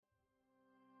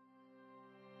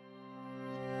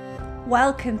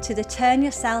Welcome to the Turn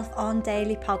Yourself On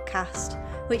Daily podcast,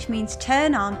 which means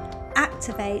turn on,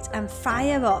 activate and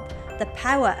fire up the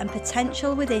power and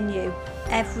potential within you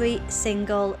every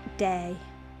single day.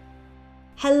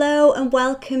 Hello and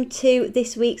welcome to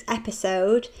this week's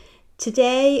episode.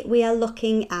 Today we are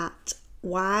looking at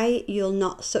why you'll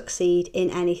not succeed in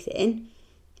anything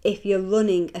if you're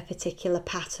running a particular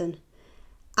pattern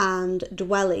and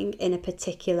dwelling in a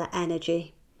particular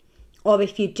energy. Or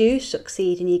if you do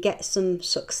succeed and you get some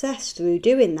success through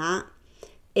doing that,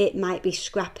 it might be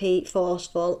scrappy,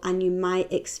 forceful, and you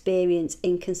might experience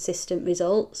inconsistent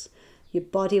results. Your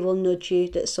body will nudge you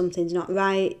that something's not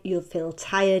right. You'll feel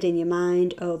tired in your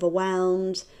mind,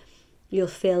 overwhelmed. You'll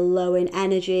feel low in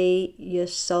energy. Your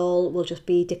soul will just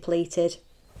be depleted.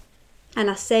 And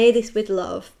I say this with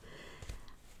love,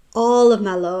 all of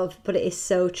my love, but it is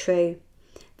so true.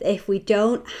 If we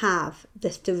don't have the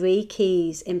 3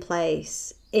 keys in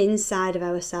place inside of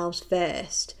ourselves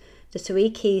first, the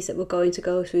 3 keys that we're going to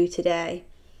go through today,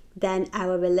 then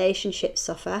our relationships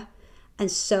suffer, and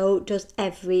so does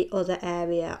every other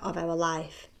area of our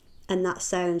life. And that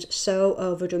sounds so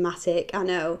overdramatic, I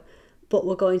know, but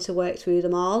we're going to work through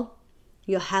them all.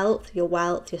 Your health, your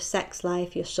wealth, your sex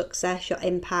life, your success, your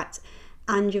impact,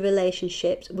 and your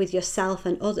relationships with yourself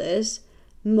and others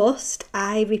must,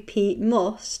 I repeat,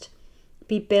 must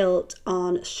be built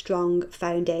on strong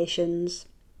foundations.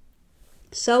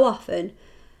 So often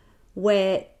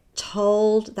we're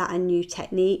told that a new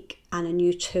technique and a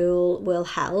new tool will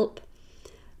help,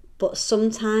 but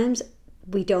sometimes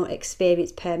we don't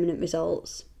experience permanent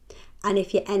results. And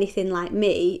if you're anything like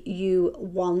me, you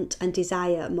want and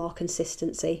desire more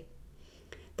consistency.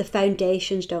 The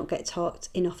foundations don't get talked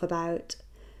enough about.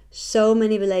 So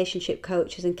many relationship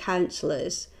coaches and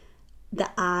counsellors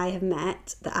that I have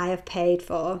met, that I have paid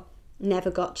for, never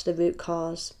got to the root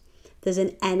cause. There's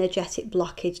an energetic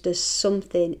blockage. There's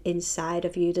something inside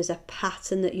of you. There's a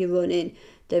pattern that you're running.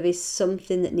 There is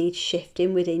something that needs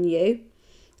shifting within you.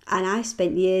 And I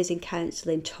spent years in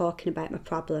counselling talking about my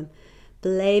problem,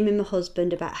 blaming my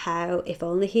husband about how if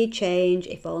only he'd change,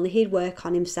 if only he'd work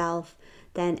on himself,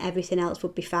 then everything else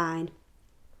would be fine.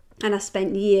 And I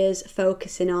spent years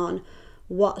focusing on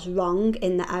what's wrong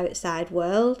in the outside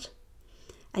world.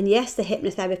 And yes, the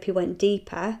hypnotherapy went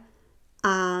deeper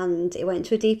and it went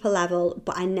to a deeper level,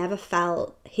 but I never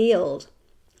felt healed.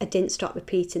 I didn't stop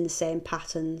repeating the same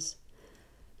patterns.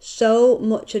 So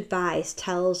much advice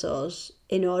tells us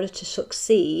in order to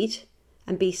succeed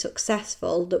and be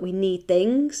successful that we need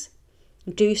things,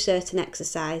 do certain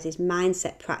exercises,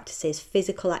 mindset practices,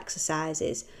 physical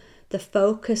exercises. The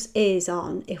focus is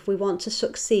on, if we want to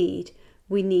succeed,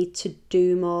 we need to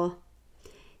do more.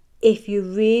 If you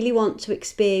really want to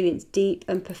experience deep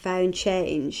and profound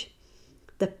change,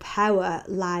 the power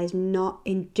lies not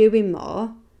in doing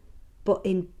more, but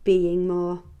in being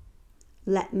more.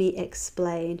 Let me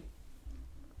explain.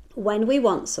 When we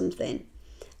want something,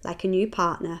 like a new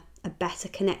partner, a better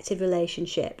connected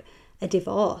relationship, a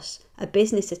divorce, a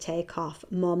business to take off,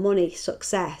 more money,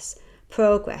 success,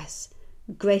 progress,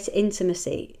 greater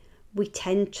intimacy, we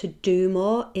tend to do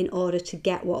more in order to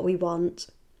get what we want.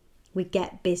 We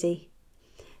get busy.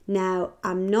 Now,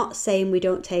 I'm not saying we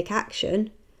don't take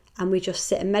action and we just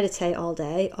sit and meditate all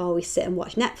day, or we sit and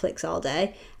watch Netflix all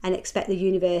day and expect the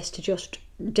universe to just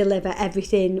deliver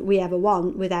everything we ever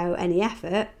want without any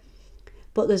effort.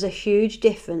 But there's a huge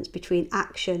difference between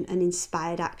action and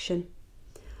inspired action.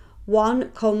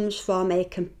 One comes from a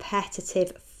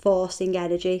competitive, forcing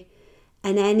energy,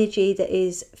 an energy that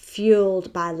is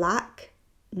fueled by lack,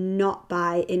 not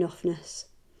by enoughness.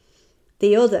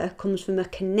 The other comes from a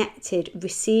connected,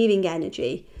 receiving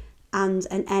energy and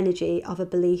an energy of a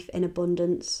belief in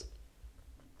abundance.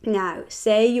 Now,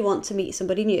 say you want to meet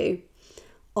somebody new,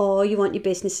 or you want your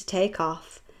business to take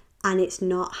off and it's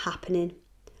not happening.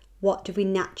 What do we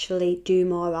naturally do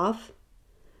more of?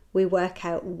 We work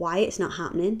out why it's not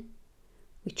happening.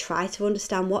 We try to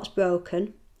understand what's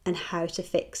broken and how to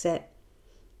fix it.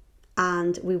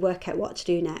 And we work out what to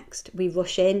do next. We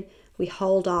rush in, we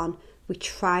hold on, we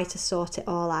try to sort it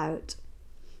all out.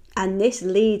 And this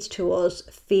leads to us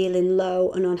feeling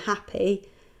low and unhappy.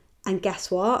 And guess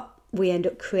what? We end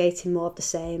up creating more of the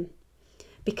same.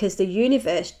 Because the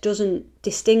universe doesn't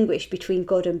distinguish between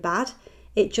good and bad.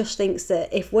 It just thinks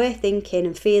that if we're thinking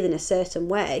and feeling a certain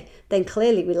way, then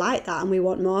clearly we like that and we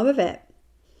want more of it.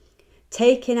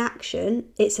 Taking action,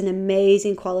 it's an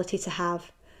amazing quality to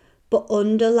have. But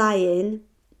underlying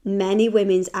many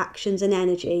women's actions and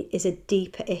energy is a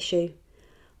deeper issue.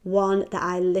 One that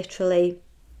I literally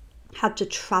had to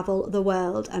travel the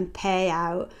world and pay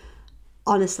out,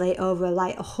 honestly, over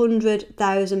like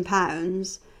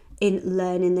 £100,000 in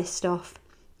learning this stuff,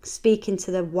 speaking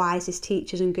to the wisest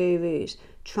teachers and gurus,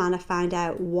 trying to find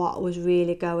out what was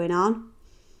really going on.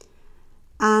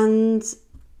 And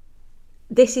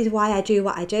this is why I do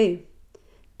what I do,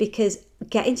 because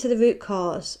getting to the root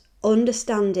cause,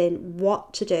 understanding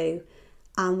what to do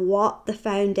and what the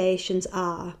foundations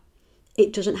are,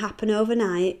 it doesn't happen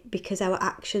overnight because our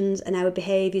actions and our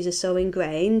behaviours are so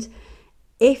ingrained.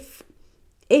 If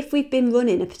we've been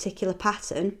running a particular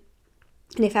pattern,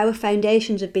 and if our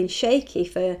foundations have been shaky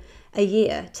for a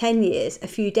year, 10 years, a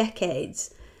few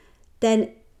decades,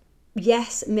 then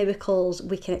yes, miracles,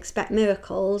 we can expect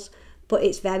miracles, but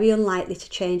it's very unlikely to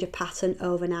change a pattern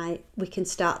overnight. We can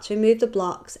start to remove the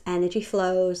blocks, energy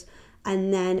flows,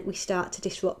 and then we start to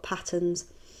disrupt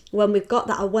patterns. When we've got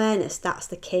that awareness, that's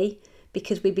the key,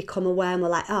 because we become aware and we're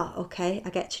like, oh, okay, I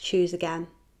get to choose again.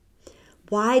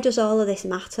 Why does all of this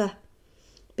matter?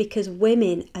 Because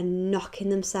women are knocking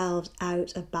themselves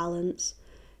out of balance,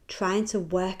 trying to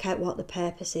work out what the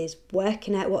purpose is,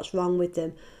 working out what's wrong with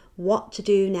them, what to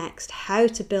do next, how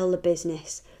to build a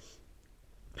business,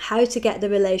 how to get the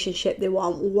relationship they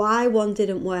want, why one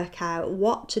didn't work out,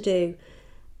 what to do.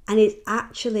 And it's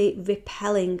actually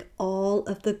repelling all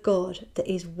of the good that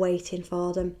is waiting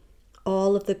for them,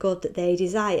 all of the good that they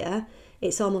desire.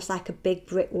 It's almost like a big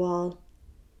brick wall.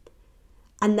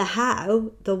 And the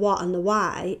how, the what and the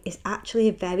why is actually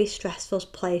a very stressful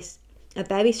place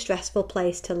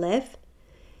to live.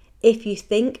 If you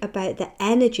think about the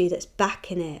energy that's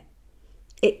backing it,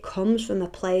 it comes from a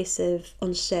place of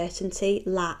uncertainty,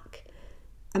 lack,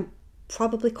 and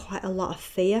probably quite a lot of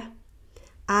fear.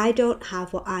 I don't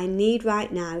have what I need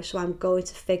right now, so I'm going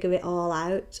to figure it all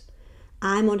out.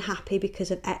 I'm unhappy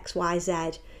because of X, Y,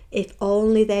 Z. If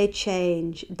only they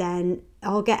change, then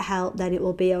I'll get help, then it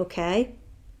will be okay.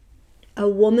 A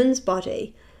woman's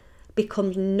body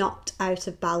becomes knocked out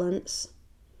of balance.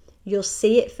 You'll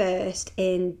see it first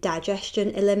in digestion,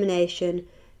 elimination,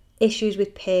 issues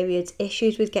with periods,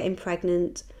 issues with getting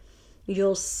pregnant.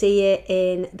 You'll see it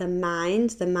in the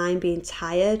mind being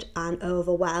tired and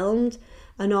overwhelmed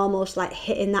and almost like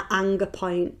hitting that anger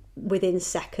point within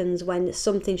seconds when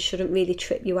something shouldn't really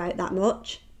trip you out that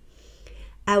much.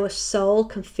 Our soul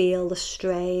can feel the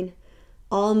strain,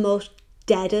 almost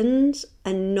deadened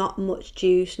and not much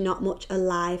juice, not much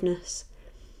aliveness.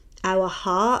 Our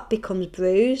heart becomes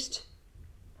bruised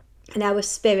and our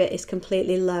spirit is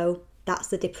completely low. That's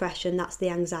the depression, that's the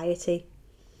anxiety.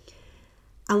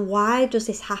 And why does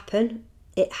this happen?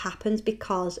 It happens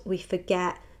because we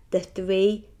forget the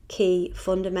 3 key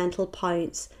fundamental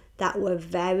points that were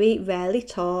very rarely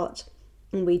taught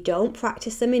and we don't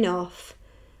practice them enough.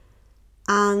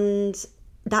 And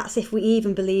that's if we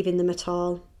even believe in them at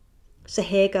all. So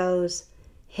here goes.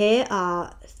 Here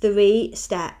are 3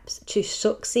 steps to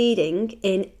succeeding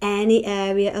in any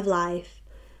area of life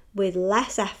with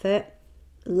less effort,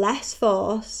 less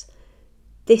force.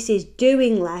 This is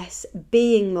doing less,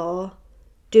 being more,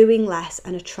 doing less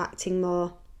and attracting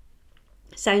more.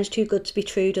 Sounds too good to be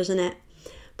true, doesn't it?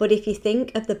 But if you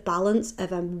think of the balance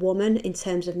of a woman in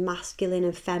terms of masculine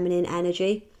and feminine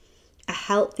energy, a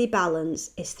healthy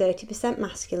balance is 30%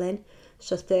 masculine,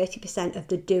 so 30% of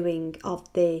the doing,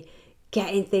 of the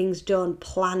getting things done,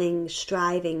 planning,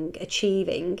 striving,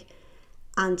 achieving,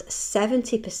 and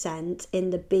 70% in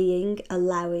the being,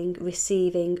 allowing,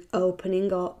 receiving,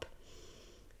 opening up.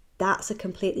 That's a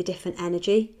completely different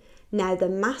energy. Now, the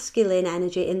masculine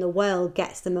energy in the world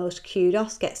gets the most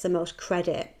kudos, gets the most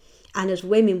credit. And as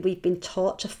women, we've been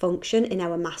taught to function in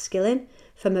our masculine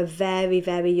from a very,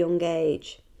 very young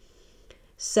age.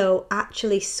 So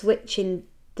actually switching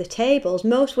the tables,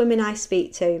 most women I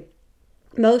speak to,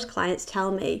 most clients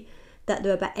tell me that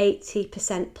they're about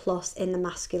 80% plus in the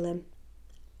masculine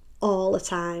all the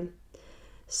time.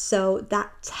 So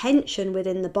that tension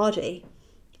within the body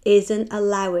isn't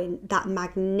allowing that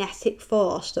magnetic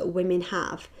force that women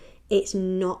have. It's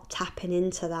not tapping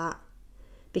into that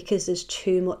because there's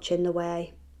too much in the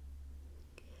way.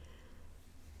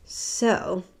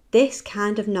 So this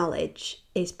kind of knowledge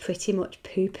is pretty much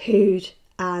poo-pooed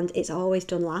and it's always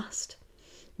done last.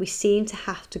 We seem to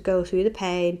have to go through the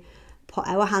pain, put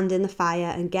our hand in the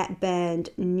fire and get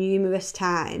burned numerous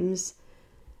times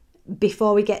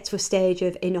before we get to a stage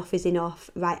of enough is enough.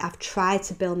 Right, I've tried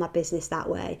to build my business that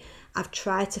way. I've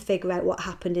tried to figure out what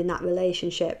happened in that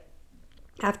relationship.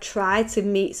 I've tried to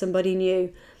meet somebody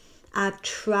new. I've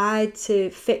tried to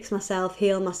fix myself,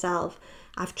 heal myself.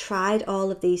 I've tried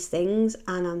all of these things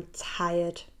and I'm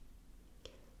tired.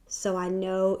 So I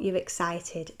know you're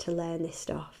excited to learn this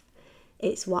stuff.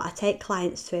 It's what I take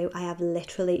clients through. I have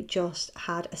literally just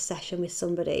had a session with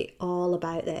somebody all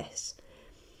about this.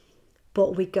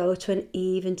 but we go to an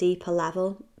even deeper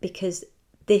level, because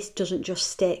this doesn't just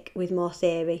stick with more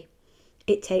theory.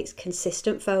 It takes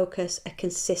consistent focus, a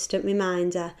consistent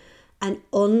reminder, an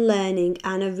unlearning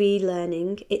and a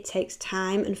relearning. It takes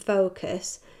time and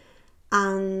focus,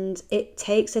 and it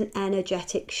takes an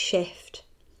energetic shift.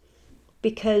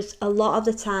 Because a lot of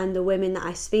the time, the women that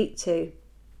I speak to,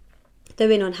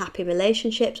 they're in unhappy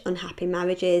relationships, unhappy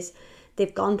marriages,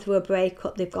 they've gone through a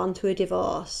breakup, they've gone through a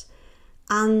divorce,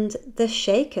 and they're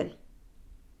shaken.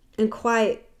 And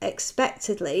quite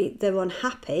expectedly, they're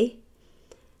unhappy,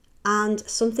 and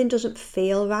something doesn't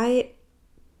feel right.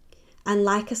 And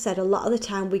like I said, a lot of the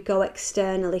time we go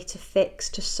externally to fix,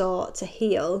 to sort, to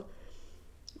heal,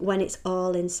 when it's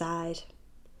all inside.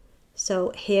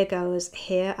 So here goes.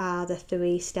 Here are the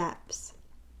 3 steps.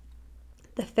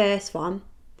 The first one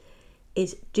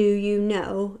is, do you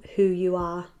know who you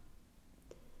are?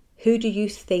 Who do you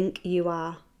think you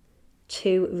are?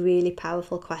 2 really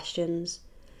powerful questions.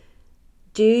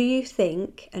 Do you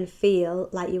think and feel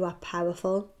like you are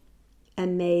powerful,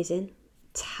 amazing,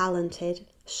 talented,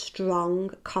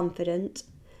 strong, confident,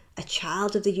 a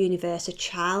child of the universe, a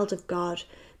child of God,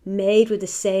 made with the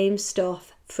same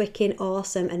stuff, freaking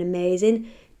awesome and amazing,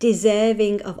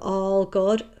 deserving of all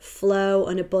good, flow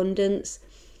and abundance,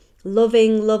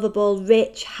 loving, lovable,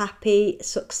 rich, happy,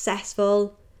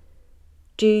 successful?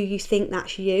 Do you think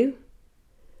that's you?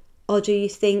 Or do you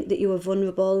think that you are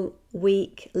vulnerable,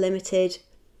 weak, limited,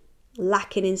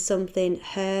 lacking in something,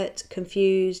 hurt,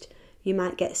 confused? You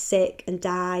might get sick and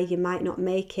die, you might not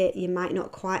make it, you might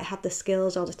not quite have the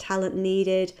skills or the talent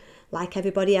needed, like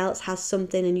everybody else has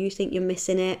something and you think you're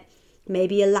missing it.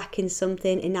 Maybe you're lacking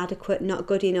something, inadequate, not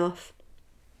good enough.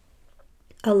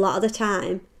 A lot of the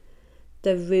time,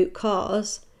 the root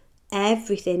cause,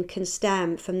 everything can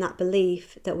stem from that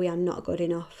belief that we are not good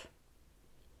enough.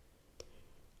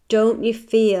 Don't you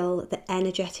feel the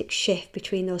energetic shift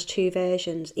between those 2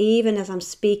 versions? Even as I'm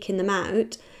speaking them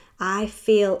out, I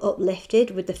feel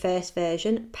uplifted with the first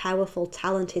version, powerful,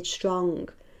 talented, strong.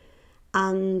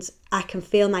 And I can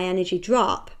feel my energy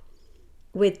drop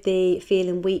with the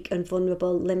feeling weak and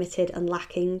vulnerable, limited and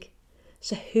lacking.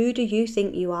 So who do you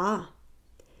think you are?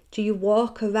 Do you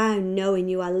walk around knowing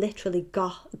you are literally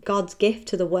God's gift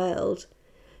to the world?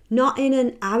 Not in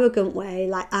an arrogant way,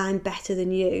 like I'm better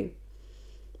than you,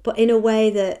 but in a way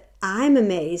that I'm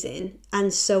amazing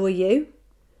and so are you.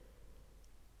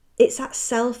 It's that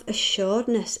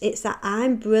self-assuredness. It's that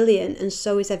I'm brilliant and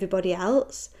so is everybody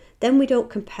else. Then we don't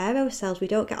compare ourselves. We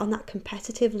don't get on that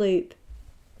competitive loop.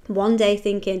 One day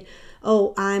thinking,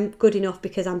 oh, I'm good enough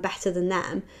because I'm better than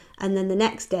them. And then the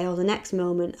next day or the next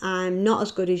moment, I'm not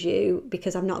as good as you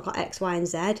because I've not got X, Y, and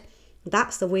Z.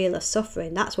 That's the wheel of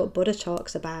suffering. That's what Buddha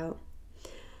talks about.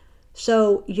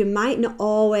 So you might not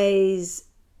always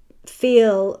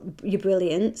feel your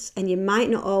brilliance, and you might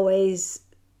not always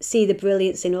see the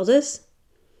brilliance in others,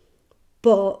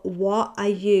 but what are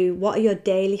your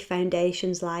daily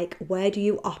foundations like? Where do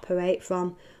you operate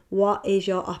from? What is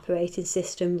your operating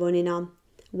system running on?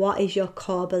 What is your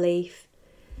core belief?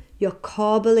 Your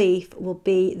core belief will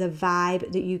be the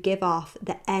vibe that you give off,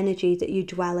 the energy that you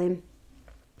dwell in.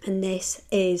 And this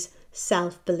is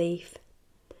self-belief.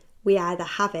 We either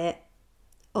have it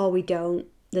or we don't.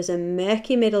 There's a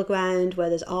murky middle ground where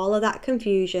there's all of that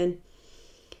confusion.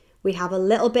 We have a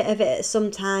little bit of it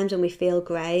sometimes and we feel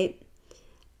great.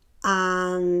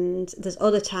 And there's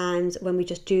other times when we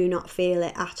just do not feel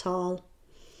it at all.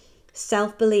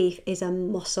 Self-belief is a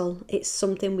muscle. It's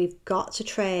something we've got to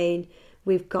train.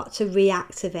 We've got to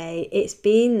reactivate. It's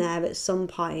been there at some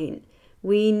point.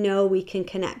 We know we can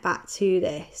connect back to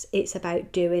this. It's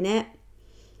about doing it.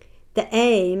 The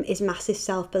aim is massive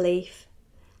self-belief.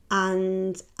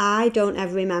 And I don't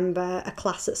ever remember a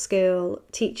class at school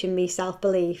teaching me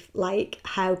self-belief. Like,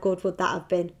 how good would that have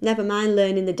been? Never mind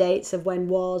learning the dates of when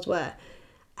wars were.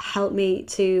 Help me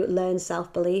to learn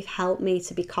self-belief. Help me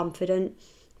to be confident.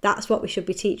 That's what we should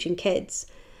be teaching kids.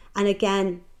 And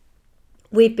again,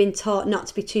 we've been taught not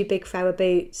to be too big for our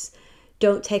boots.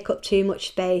 Don't take up too much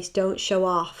space. Don't show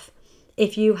off.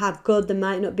 If you have good, there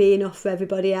might not be enough for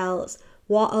everybody else.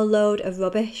 What a load of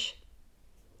rubbish.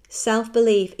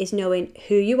 Self-belief is knowing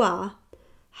who you are,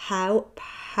 how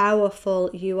powerful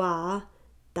you are.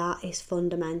 That is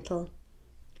fundamental.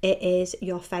 It is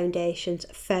your foundations,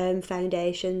 firm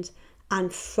foundations.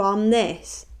 And from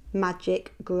this,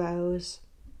 magic grows.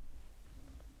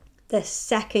 The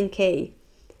second key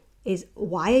is,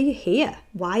 why are you here?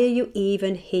 Why are you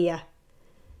even here?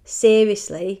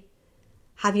 Seriously,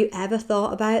 have you ever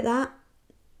thought about that?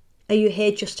 Are you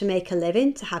here just to make a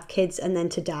living, to have kids and then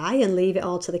to die and leave it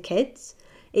all to the kids?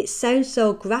 It sounds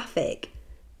so graphic,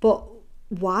 but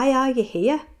why are you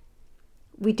here?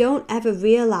 We don't ever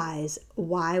realise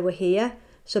why we're here.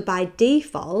 So by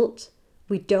default,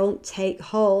 we don't take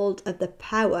hold of the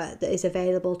power that is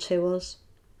available to us.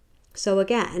 So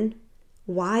again,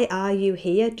 why are you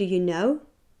here? Do you know?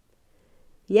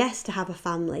 Yes, to have a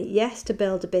family. Yes, to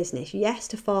build a business. Yes,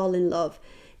 to fall in love.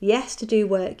 Yes, to do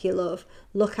work you love.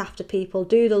 Look after people,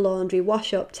 do the laundry,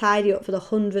 wash up, tidy up for the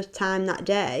 100th time that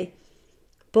day.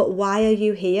 But why are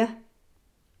you here?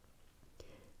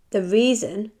 The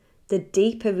reason, the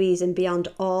deeper reason beyond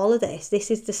all of this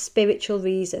is the spiritual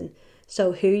reason.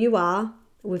 So who you are,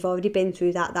 we've already been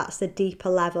through that. That's the deeper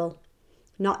level.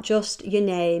 Not just your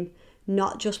name,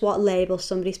 not just what label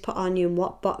somebody's put on you and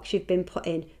what box you've been put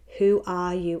in. Who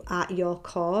are you at your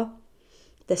core?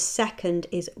 The second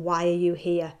is, why are you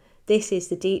here? This is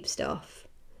the deep stuff.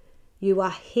 You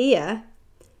are here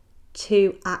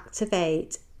to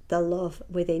activate the love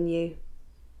within you.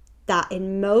 That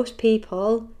in most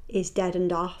people is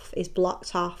deadened off, is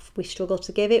blocked off. We struggle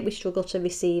to give it, we struggle to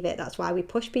receive it. That's why we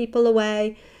push people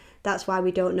away. That's why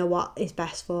we don't know what is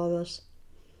best for us.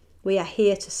 We are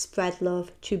here to spread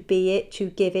love, to be it, to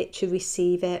give it, to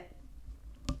receive it.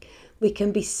 We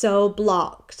can be so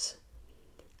blocked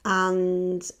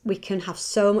and we can have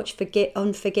so much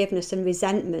unforgiveness and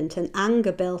resentment and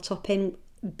anger built up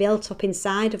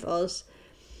inside of us,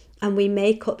 and we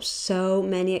make up so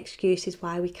many excuses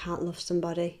why we can't love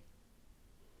somebody.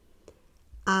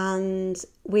 And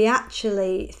we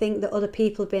actually think that other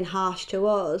people have been harsh to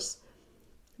us,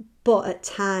 but at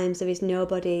times there is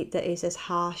nobody that is as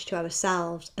harsh to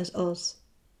ourselves as us.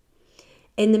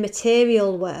 In the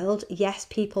material world, yes,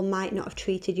 people might not have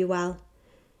treated you well.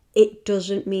 It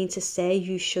doesn't mean to say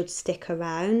you should stick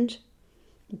around.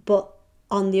 But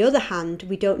on the other hand,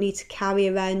 we don't need to carry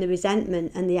around the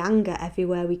resentment and the anger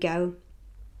everywhere we go.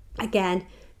 Again,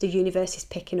 the universe is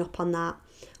picking up on that.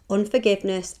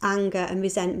 Unforgiveness, anger and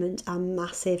resentment are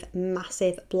massive,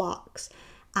 massive blocks.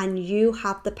 And you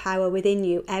have the power within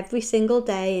you every single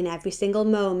day and every single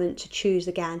moment to choose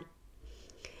again.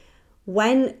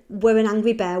 When we're an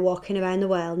angry bear walking around the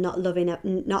world, not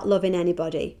loving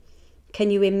anybody, can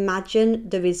you imagine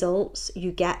the results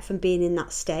you get from being in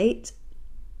that state?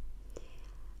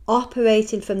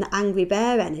 Operating from the angry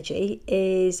bear energy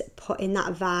is putting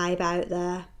that vibe out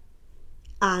there,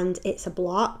 and it's a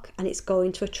block, and it's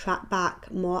going to attract back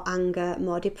more anger,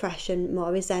 more depression,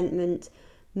 more resentment,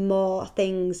 more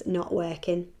things not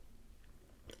working.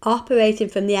 Operating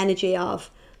from the energy of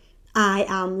I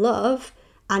am love,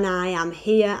 and I am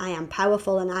here, I am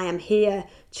powerful, and I am here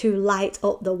to light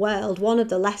up the world. One of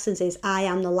the lessons is I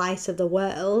am the light of the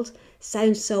world.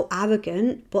 Sounds so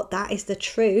arrogant, but that is the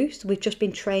truth. We've just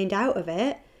been trained out of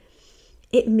it.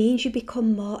 It means you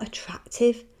become more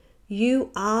attractive.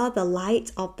 You are the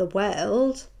light of the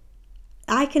world.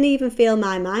 I can even feel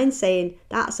my mind saying,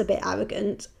 that's a bit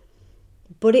arrogant.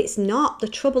 But it's not. The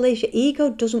trouble is your ego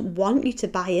doesn't want you to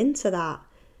buy into that,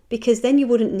 because then you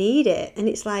wouldn't need it. And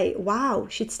it's like, wow,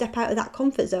 she'd step out of that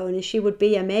comfort zone and she would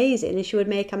be amazing and she would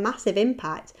make a massive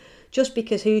impact just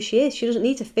because who she is. She doesn't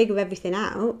need to figure everything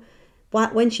out.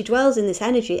 When she dwells in this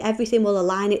energy, everything will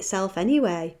align itself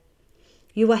anyway.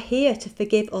 You are here to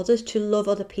forgive others, to love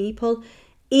other people,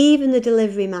 even the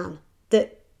delivery man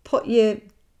that put your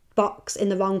box in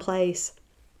the wrong place,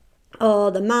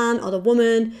 or the man or the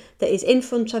woman that is in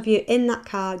front of you in that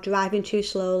car driving too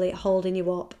slowly, holding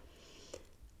you up.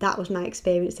 That was my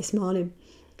experience this morning.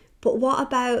 But what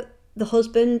about the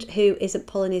husband who isn't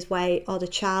pulling his weight, or the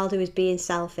child who is being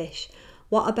selfish?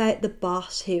 What about the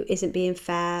boss who isn't being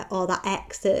fair, or that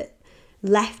ex that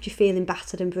left you feeling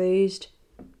battered and bruised?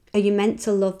 Are you meant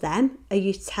to love them? Are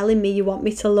you telling me you want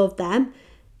me to love them?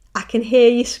 I can hear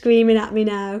you screaming at me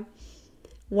now.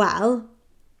 Well,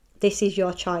 this is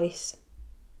your choice.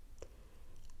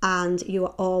 And you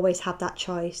will always have that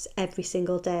choice every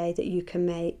single day that you can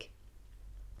make.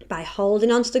 By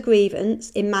holding on to the grievance,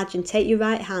 imagine, take your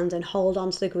right hand and hold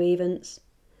on to the grievance.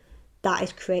 That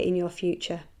is creating your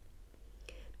future.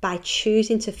 By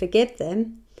choosing to forgive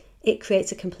them, it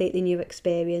creates a completely new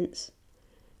experience.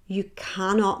 You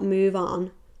cannot move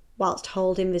on whilst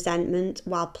holding resentment,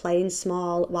 while playing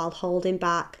small, while holding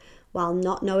back, while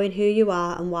not knowing who you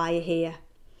are and why you're here.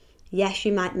 Yes,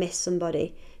 you might miss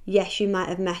somebody. Yes, you might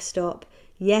have messed up.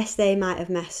 Yes, they might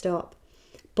have messed up.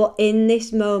 But in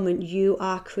this moment, you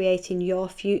are creating your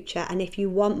future. And if you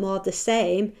want more of the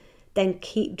same, then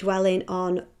keep dwelling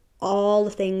on all the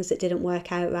things that didn't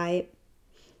work out right.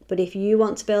 But if you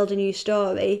want to build a new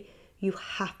story, you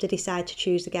have to decide to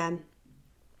choose again.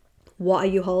 What are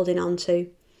you holding on to?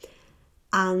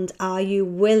 And are you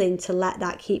willing to let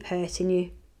that keep hurting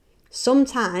you?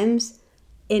 Sometimes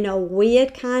in a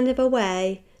weird kind of a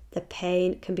way, the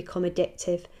pain can become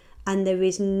addictive. And there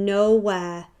is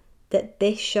nowhere that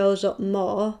this shows up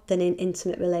more than in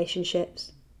intimate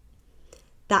relationships.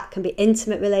 That can be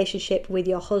intimate relationship with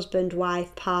your husband,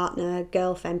 wife, partner,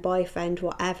 girlfriend, boyfriend,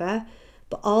 whatever,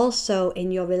 but also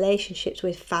in your relationships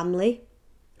with family.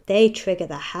 They trigger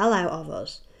the hell out of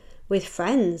us. With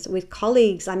friends, with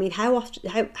colleagues. I mean, how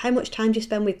much time do you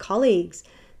spend with colleagues?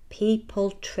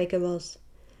 People trigger us.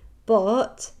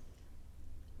 But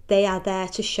they are there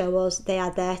to show us, they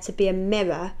are there to be a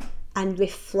mirror and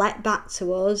reflect back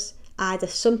to us either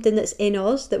something that's in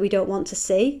us that we don't want to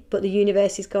see, but the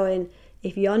universe is going,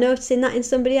 if you're noticing that in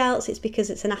somebody else, it's because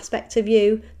it's an aspect of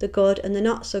you, the good and the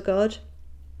not so good.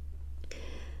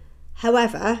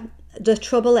 However, the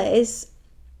trouble is,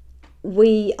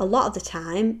 we, a lot of the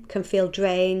time, can feel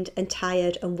drained and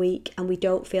tired and weak, and we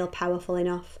don't feel powerful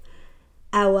enough.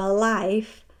 Our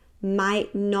life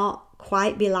might not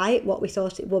quite be like what we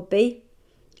thought it would be,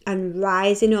 and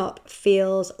rising up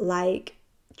feels like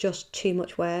just too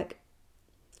much work,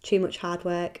 too much hard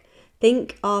work.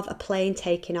 Think of a plane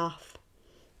taking off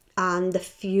and the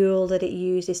fuel that it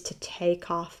uses to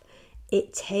take off.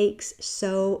 It takes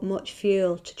so much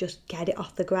fuel to just get it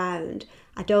off the ground.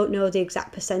 I don't know the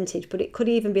exact percentage, but it could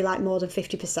even be like more than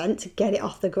 50% to get it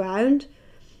off the ground.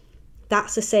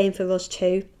 That's the same for us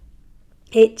too.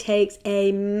 It takes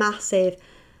a massive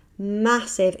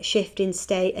shift in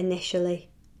state initially,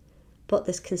 but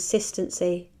there's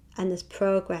consistency and there's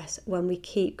progress when we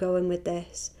keep going with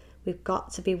this. We've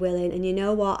got to be willing, and you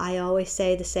know what, I always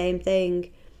say the same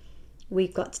thing.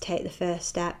 We've got to take the first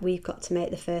step. We've got to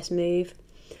make the first move.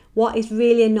 What is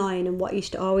really annoying, and what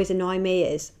used to always annoy me,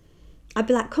 is I'd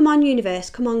be like, come on universe,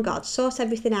 come on God, sort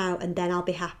everything out and then I'll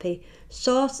be happy.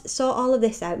 Sort all of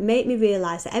this out, make me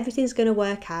realise that everything's going to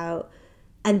work out,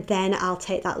 and then I'll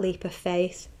take that leap of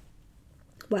faith.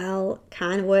 Well,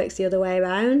 kind of works the other way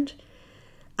around.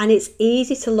 And it's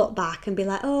easy to look back and be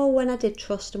like, oh, when I did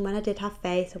trust and when I did have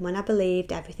faith and when I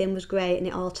believed, everything was great and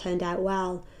it all turned out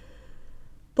well.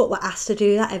 But we're asked to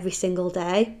do that every single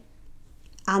day.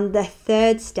 And the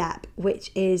third step,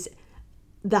 which is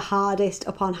the hardest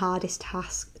upon hardest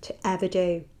task to ever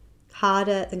do,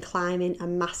 harder than climbing a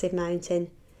massive mountain,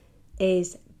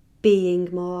 is being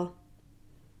more.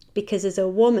 Because as a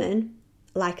woman,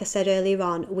 like I said earlier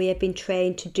on, we have been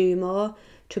trained to do more,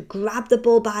 to grab the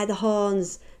bull by the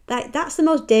horns. That's the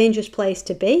most dangerous place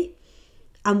to be,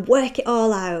 and work it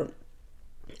all out.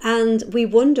 And we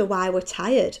wonder why we're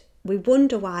tired. We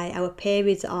wonder why our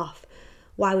periods are off,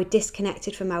 why we're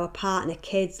disconnected from our partner,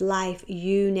 kids, life,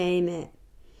 you name it.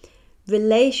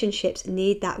 Relationships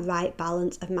need that right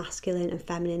balance of masculine and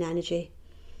feminine energy.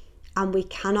 And we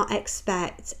cannot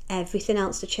expect everything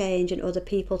else to change and other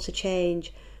people to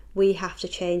change. We have to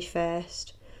change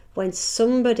first. When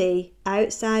somebody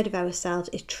outside of ourselves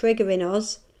is triggering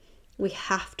us, we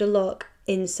have to look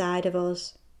inside of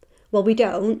us. Well, we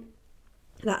don't.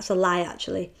 That's a lie,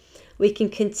 actually. We can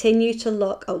continue to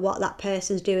look at what that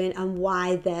person's doing and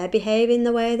why they're behaving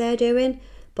the way they're doing,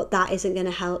 but that isn't going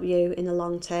to help you in the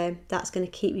long term. That's going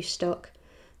to keep you stuck.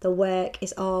 The work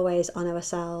is always on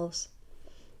ourselves.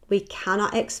 We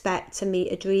cannot expect to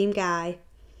meet a dream guy,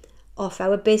 or for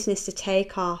our business to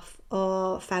take off,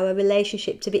 or for our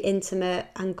relationship to be intimate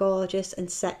and gorgeous and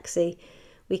sexy.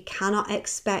 We cannot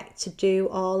expect to do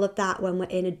all of that when we're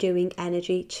in a doing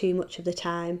energy too much of the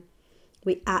time.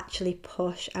 We actually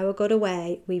push our good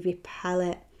away, we repel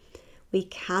it. We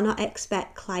cannot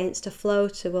expect clients to flow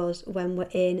to us when we're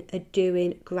in a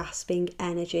doing, grasping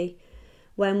energy.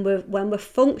 When we're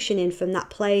functioning from that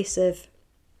place of,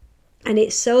 and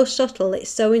it's so subtle, it's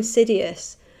so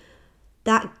insidious,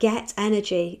 that get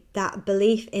energy, that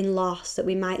belief in loss, that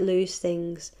we might lose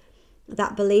things,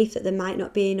 that belief that there might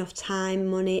not be enough time,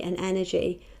 money and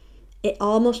energy, it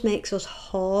almost makes us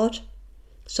hoard.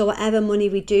 So whatever money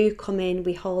we do come in,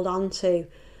 we hold on to.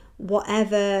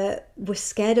 Whatever, we're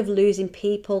scared of losing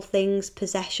people, things,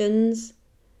 possessions,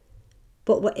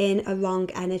 but we're in a wrong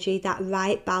energy. That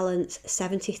right balance,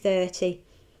 70-30,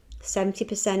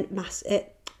 70%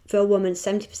 for a woman,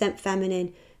 70%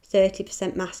 feminine,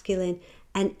 30% masculine.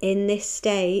 And in this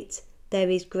state, there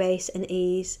is grace and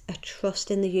ease, a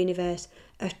trust in the universe,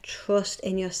 a trust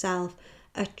in yourself,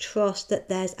 a trust that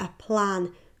there's a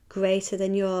plan greater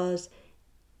than yours,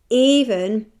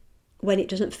 even when it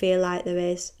doesn't feel like there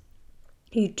is.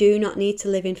 You do not need to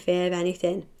live in fear of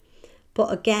anything.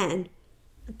 But again,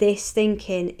 this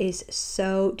thinking is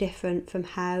so different from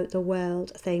how the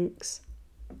world thinks.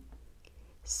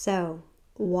 So,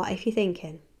 what if you're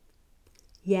thinking,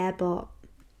 yeah, but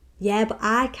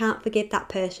I can't forgive that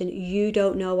person. You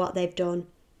don't know what they've done.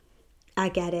 I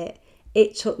get it.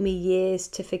 It took me years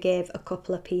to forgive a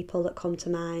couple of people that come to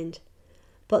mind.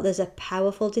 But there's a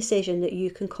powerful decision that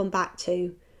you can come back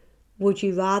to. Would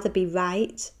you rather be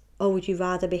right or would you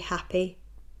rather be happy?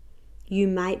 You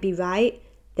might be right.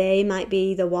 They might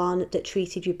be the one that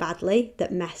treated you badly,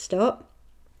 that messed up.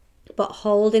 But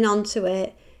holding on to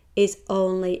it is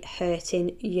only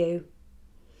hurting you.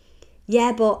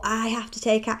 Yeah, but I have to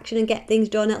take action and get things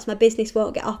done, else my business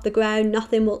won't get off the ground,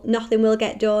 nothing will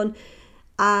get done.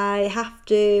 I have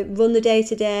to run the day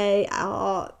to day,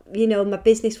 or my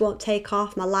business won't take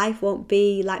off, my life won't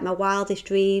be like my wildest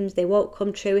dreams, they won't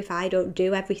come true if I don't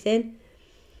do everything.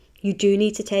 You do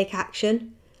need to take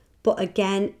action, but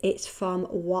again, it's from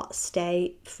what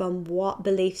state, from what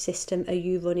belief system are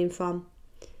you running from?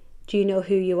 Do you know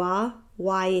who you are,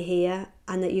 why you're here,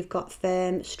 and that you've got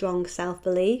firm, strong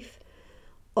self-belief?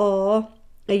 Or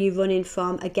are you running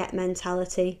from a get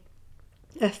mentality,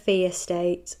 a fear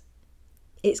state?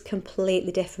 It's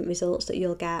completely different results that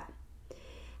you'll get.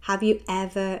 Have you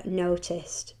ever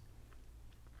noticed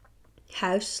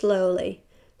how slowly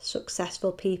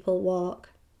successful people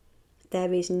walk?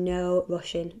 There is no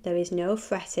rushing, there is no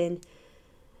fretting,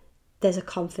 there's a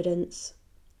confidence.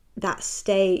 That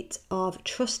state of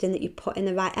trusting that you put in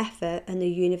the right effort and the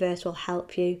universe will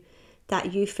help you.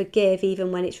 That you forgive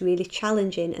even when it's really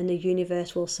challenging and the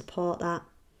universe will support that.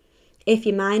 If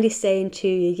your mind is saying to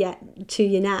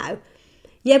you now,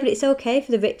 yeah, but it's okay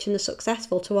for the rich and the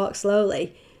successful to walk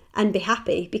slowly and be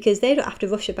happy because they don't have to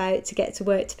rush about to get to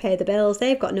work to pay the bills.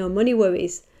 They've got no money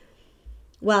worries.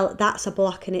 Well, that's a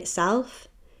block in itself.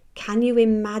 Can you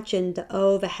imagine the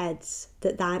overheads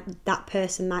that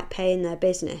person might pay in their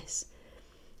business?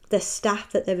 The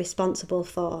staff that they're responsible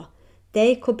for.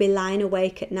 They could be lying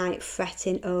awake at night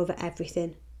fretting over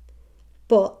everything.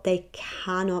 But they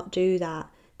cannot do that.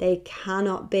 They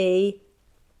cannot be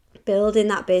building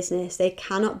that business. They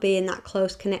cannot be in that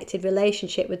close connected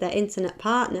relationship with their intimate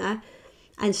partner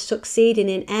and succeeding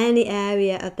in any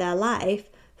area of their life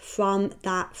from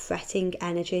that fretting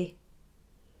energy.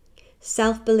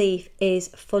 Self-belief is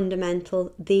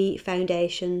fundamental, the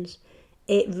foundations.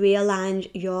 It realigns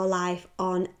your life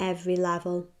on every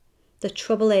level. The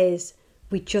trouble is,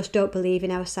 we just don't believe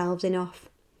in ourselves enough.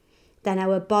 Then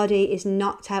our body is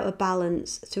knocked out of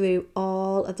balance through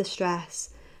all of the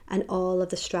stress and all of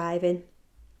the striving.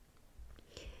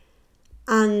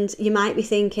 And you might be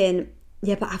thinking,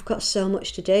 yeah, but I've got so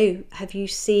much to do. Have you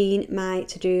seen my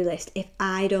to-do list? If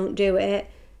I don't do it,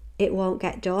 it won't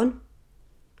get done.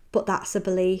 But that's a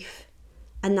belief,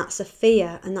 and that's a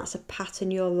fear, and that's a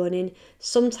pattern you're running.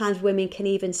 Sometimes women can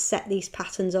even set these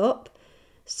patterns up.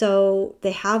 So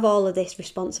they have all of this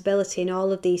responsibility and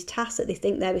all of these tasks that they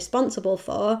think they're responsible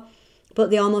for, but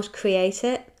they almost create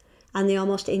it and they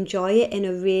almost enjoy it in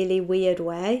a really weird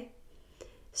way.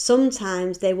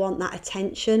 Sometimes they want that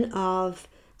attention of,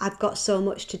 I've got so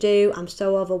much to do, I'm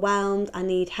so overwhelmed, I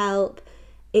need help.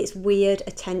 It's weird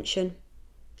attention.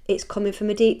 It's coming from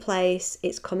a deep place.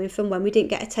 It's coming from when we didn't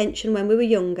get attention when we were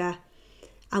younger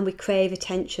and we crave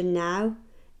attention now.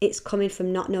 It's coming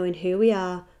from not knowing who we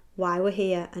are, why we're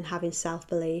here, and having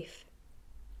self-belief.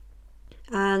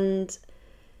 And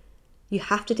you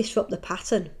have to disrupt the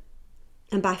pattern.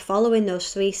 And by following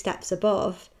those 3 steps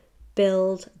above,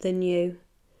 build the new.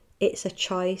 It's a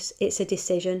choice. It's a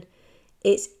decision.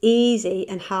 It's easy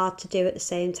and hard to do at the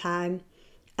same time.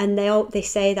 And they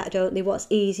say that, don't they? What's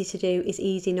easy to do is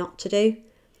easy not to do.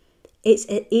 It's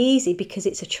easy because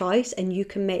it's a choice, and you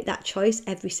can make that choice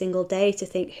every single day to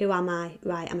think, who am I?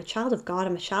 Right, I'm a child of God.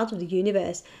 I'm a child of the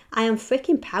universe. I am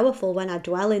freaking powerful when I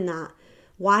dwell in that.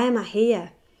 Why am I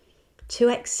here? To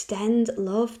extend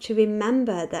love, to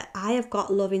remember that I have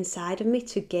got love inside of me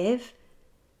to give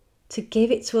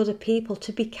it to other people,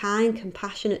 to be kind,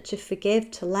 compassionate, to forgive,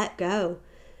 to let go,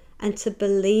 and to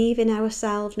believe in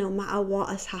ourselves no matter what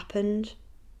has happened.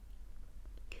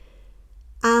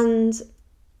 And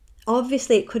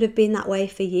obviously it could have been that way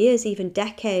for years, even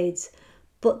decades,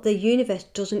 but the universe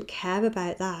doesn't care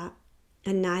about that,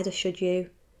 and neither should you.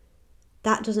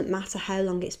 That doesn't matter how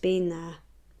long it's been there.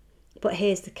 But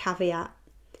here's the caveat.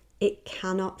 It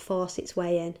cannot force its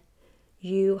way in.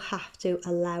 You have to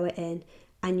allow it in.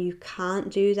 And you can't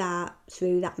do that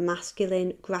through that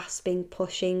masculine, grasping,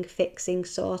 pushing, fixing,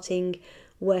 sorting,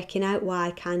 working out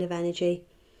why kind of energy.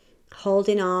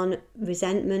 Holding on,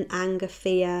 resentment, anger,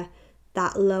 fear,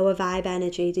 that lower vibe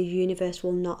energy, the universe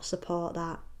will not support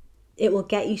that. It will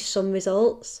get you some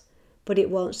results, but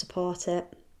it won't support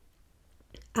it.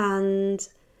 And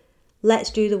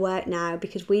let's do the work now,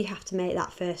 because we have to make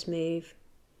that first move.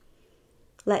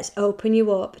 Let's open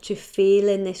you up to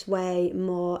feeling this way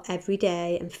more every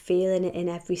day and feeling it in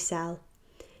every cell.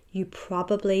 You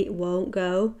probably won't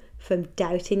go from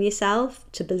doubting yourself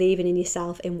to believing in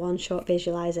yourself in one short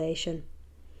visualization.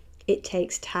 It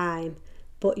takes time,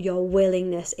 but your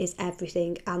willingness is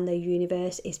everything, and the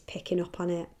universe is picking up on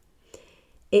it.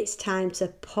 It's time to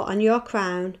put on your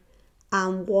crown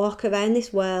and walk around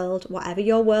this world, whatever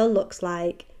your world looks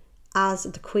like, as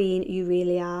the queen you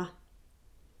really are.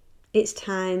 It's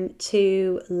time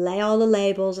to lay all the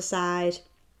labels aside,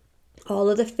 all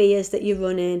of the fears that you're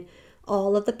running,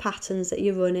 all of the patterns that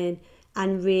you're running,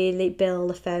 and really build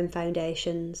the firm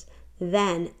foundations.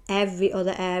 Then every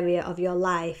other area of your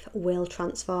life will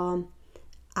transform.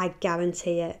 I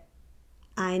guarantee it.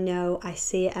 I know, I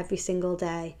see it every single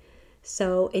day.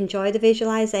 So enjoy the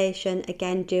visualization.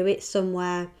 Again, do it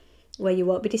somewhere where you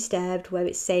won't be disturbed, where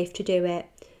it's safe to do it.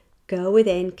 Go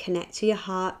within, connect to your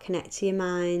heart, connect to your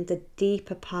mind, the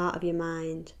deeper part of your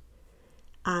mind.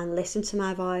 And listen to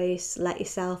my voice, let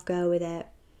yourself go with it.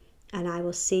 And I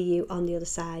will see you on the other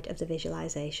side of the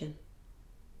visualization.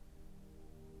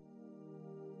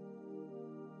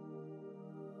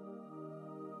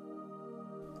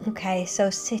 Okay, so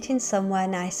sitting somewhere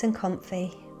nice and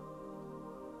comfy.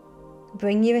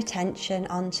 Bring your attention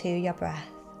onto your breath.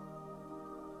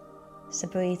 So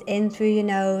breathe in through your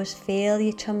nose, feel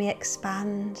your tummy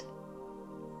expand.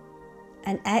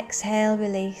 And exhale,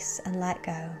 release and let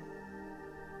go.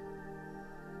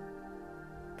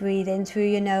 Breathe in through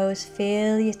your nose,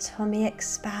 feel your tummy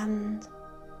expand.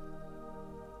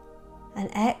 And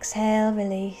exhale,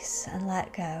 release and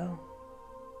let go.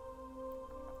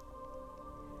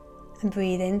 And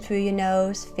breathe in through your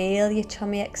nose, feel your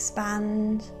tummy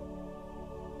expand.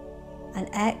 And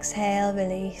exhale,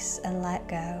 release and let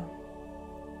go.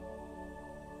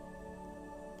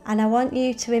 And I want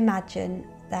you to imagine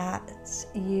that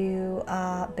you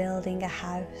are building a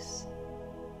house.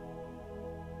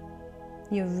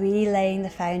 You're relaying the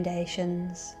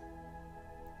foundations.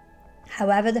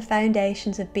 However the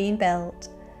foundations have been built,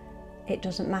 it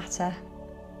doesn't matter.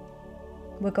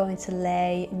 We're going to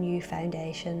lay new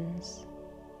foundations.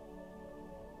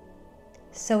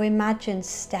 So imagine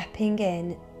stepping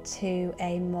in to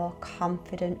a more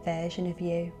confident version of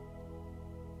you.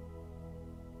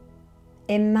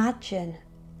 Imagine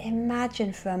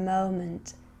for a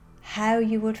moment how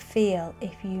you would feel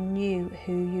if you knew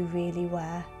who you really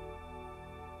were.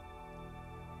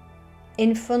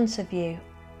 In front of you,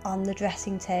 on the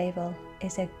dressing table,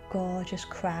 is a gorgeous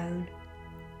crown.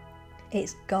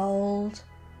 It's gold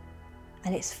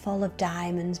and it's full of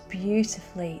diamonds,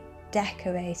 beautifully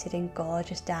decorated in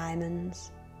gorgeous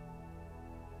diamonds.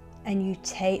 And you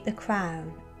take the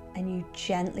crown and you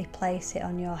gently place it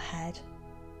on your head.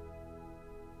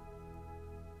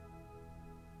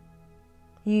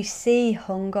 You see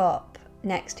hung up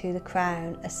next to the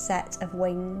crown a set of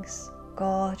wings,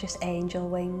 gorgeous angel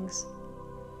wings,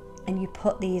 and you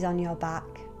put these on your back.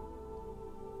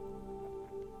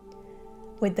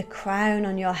 With the crown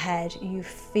on your head, you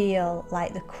feel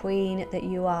like the queen that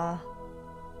you are.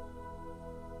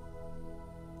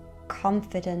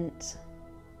 Confident,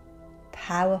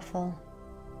 powerful.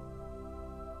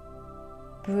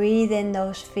 Breathe in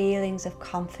those feelings of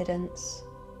confidence,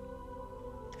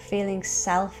 feeling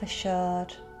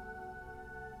self-assured.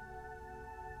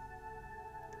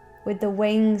 With the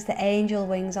wings, the angel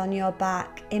wings on your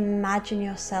back, imagine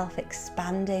yourself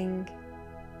expanding,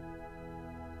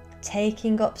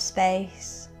 taking up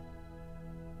space,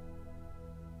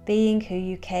 being who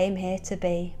you came here to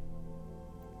be.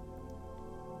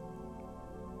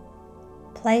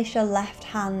 Place your left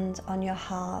hand on your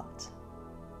heart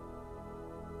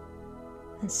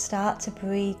and start to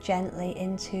breathe gently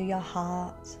into your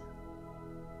heart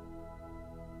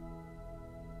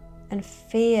and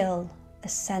feel a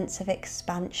sense of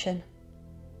expansion.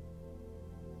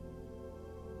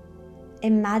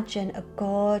 Imagine a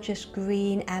gorgeous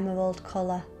green emerald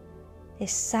colour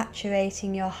is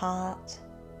saturating your heart,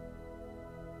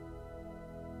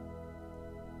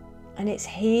 and it's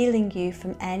healing you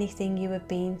from anything you have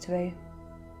been through.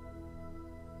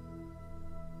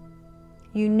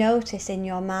 You notice in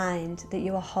your mind that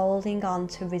you are holding on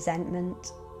to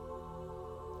resentment.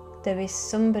 There is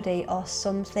somebody or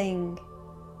something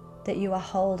that you are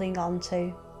holding on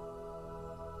to.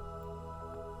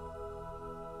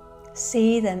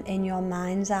 See them in your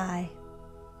mind's eye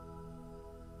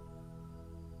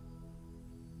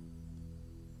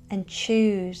and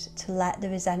choose to let the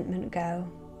resentment go.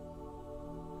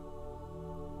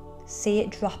 See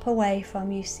it drop away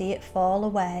from you, see it fall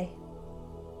away.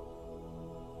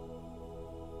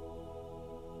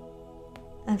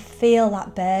 And feel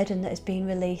that burden that has been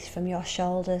released from your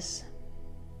shoulders.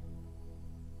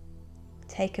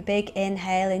 Take a big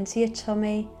inhale into your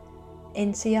tummy,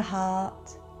 into your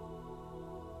heart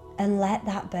and let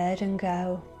that burden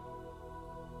go.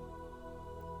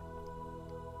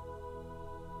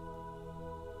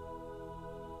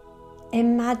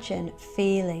 Imagine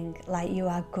feeling like you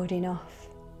are good enough,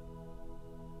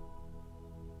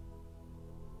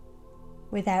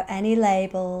 without any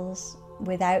labels,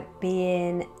 without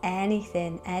being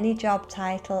anything, any job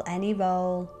title, any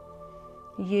role.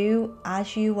 You,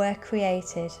 as you were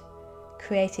created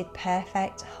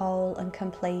perfect, whole and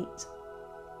complete.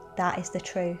 That is the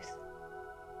truth.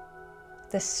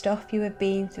 The stuff you have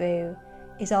been through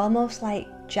is almost like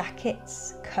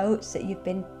jackets, coats that you've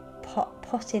been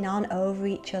putting on over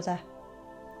each other.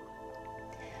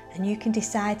 And you can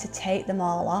decide to take them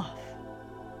all off.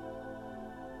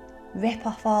 Rip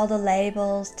off all the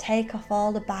labels, take off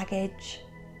all the baggage,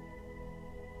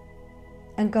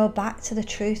 and go back to the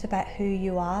truth about who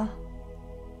you are.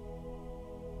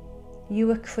 You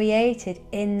were created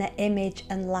in the image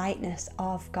and likeness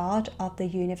of God, of the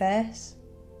universe.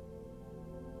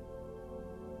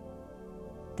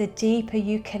 The deeper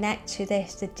you connect to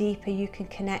this, the deeper you can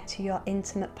connect to your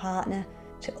intimate partner,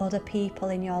 to other people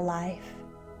in your life.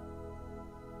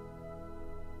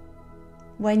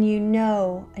 When you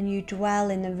know and you dwell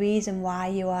in the reason why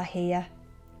you are here,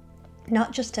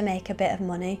 not just to make a bit of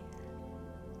money,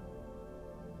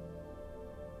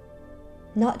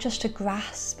 not just to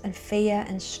grasp and fear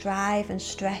and strive and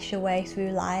stress your way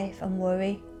through life and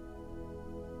worry.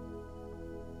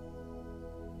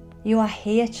 You are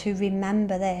here to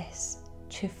remember this,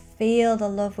 to feel the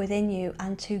love within you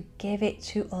and to give it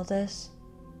to others.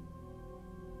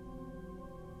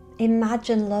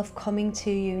 Imagine love coming to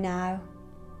you now.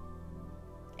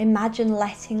 Imagine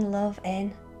letting love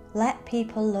in. Let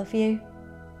people love you.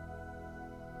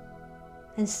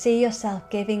 And see yourself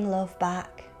giving love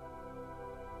back.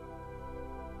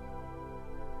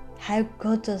 How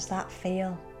good does that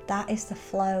feel? That is the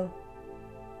flow.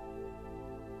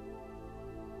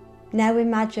 Now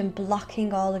imagine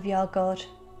blocking all of your good.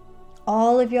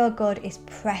 All of your good is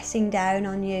pressing down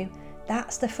on you.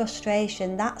 That's the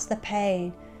frustration, that's the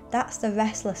pain, that's the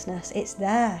restlessness. It's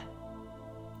there.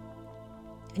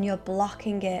 And you're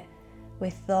blocking it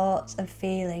with thoughts and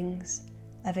feelings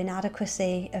of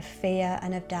inadequacy, of fear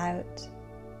and of doubt.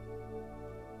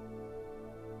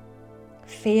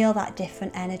 Feel that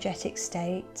different energetic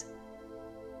state.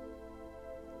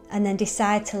 And then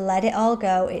decide to let it all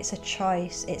go. It's a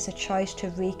choice. It's a choice to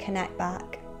reconnect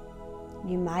back.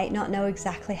 You might not know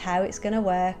exactly how it's going to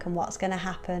work and what's going to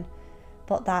happen,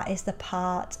 but that is the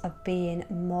part of being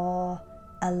more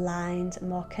aligned,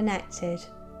 more connected,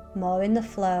 more in the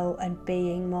flow and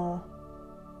being more.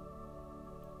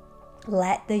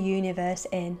 Let the universe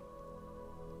in.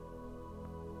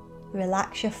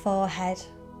 Relax your forehead.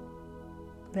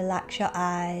 Relax your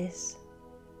eyes.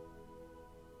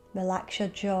 Relax your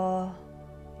jaw,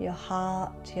 your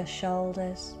heart, your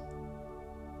shoulders.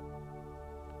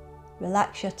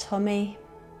 Relax your tummy.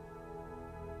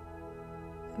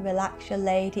 Relax your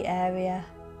lady area.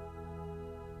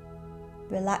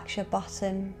 Relax your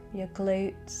bottom, your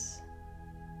glutes,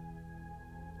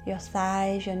 your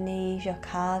thighs, your knees, your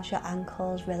calves, your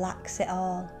ankles. Relax it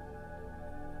all.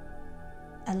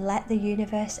 And let the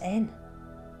universe in.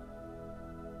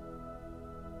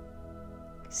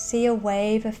 See a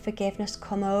wave of forgiveness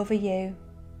come over you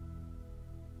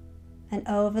and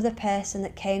over the person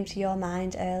that came to your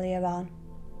mind earlier on.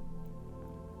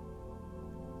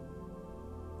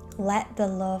 Let the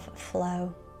love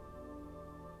flow.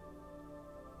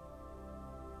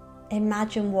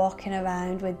 Imagine walking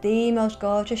around with the most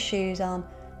gorgeous shoes on,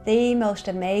 the most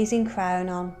amazing crown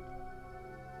on,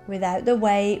 without the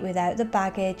weight, without the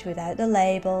baggage, without the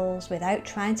labels, without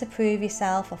trying to prove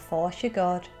yourself or force your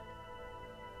good.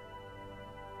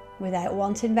 Without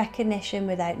wanting recognition,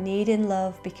 without needing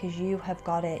love, because you have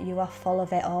got it. You are full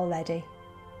of it already.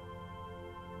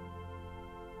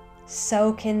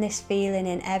 Soak in this feeling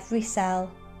in every cell.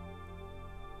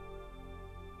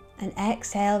 And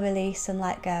exhale, release and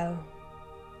let go.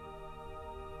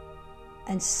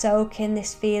 And soak in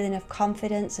this feeling of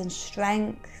confidence and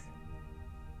strength.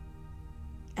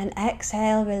 And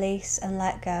exhale, release and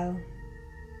let go.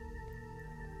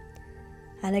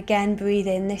 And again, breathe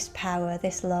in this power,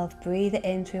 this love. Breathe it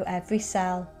in through every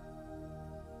cell.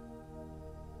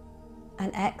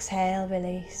 And exhale,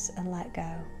 release and let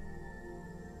go.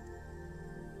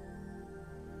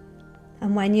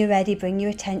 And when you're ready, bring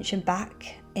your attention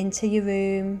back into your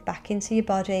room, back into your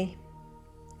body.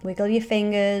 Wiggle your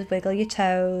fingers, wiggle your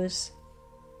toes.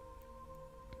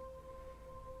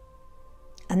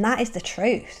 And that is the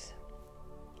truth.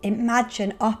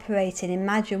 Imagine operating,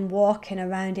 imagine walking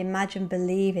around, imagine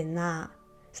believing that.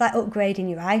 It's like upgrading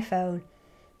your iPhone.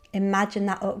 Imagine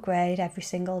that upgrade every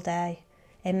single day.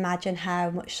 Imagine how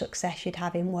much success you'd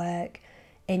have in work,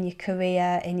 in your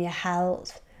career, in your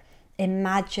health.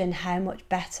 Imagine how much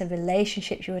better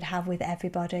relationships you would have with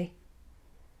everybody.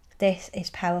 This is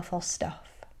powerful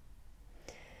stuff.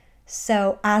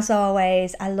 So as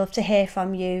always, I love to hear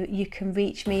from you. You can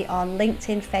reach me on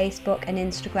LinkedIn, Facebook and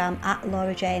Instagram at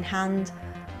Laura Jane Hand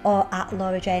or at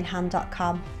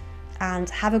laurajanehand.com. And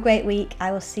have a great week.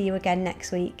 I will see you again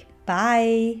next week.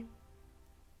 Bye.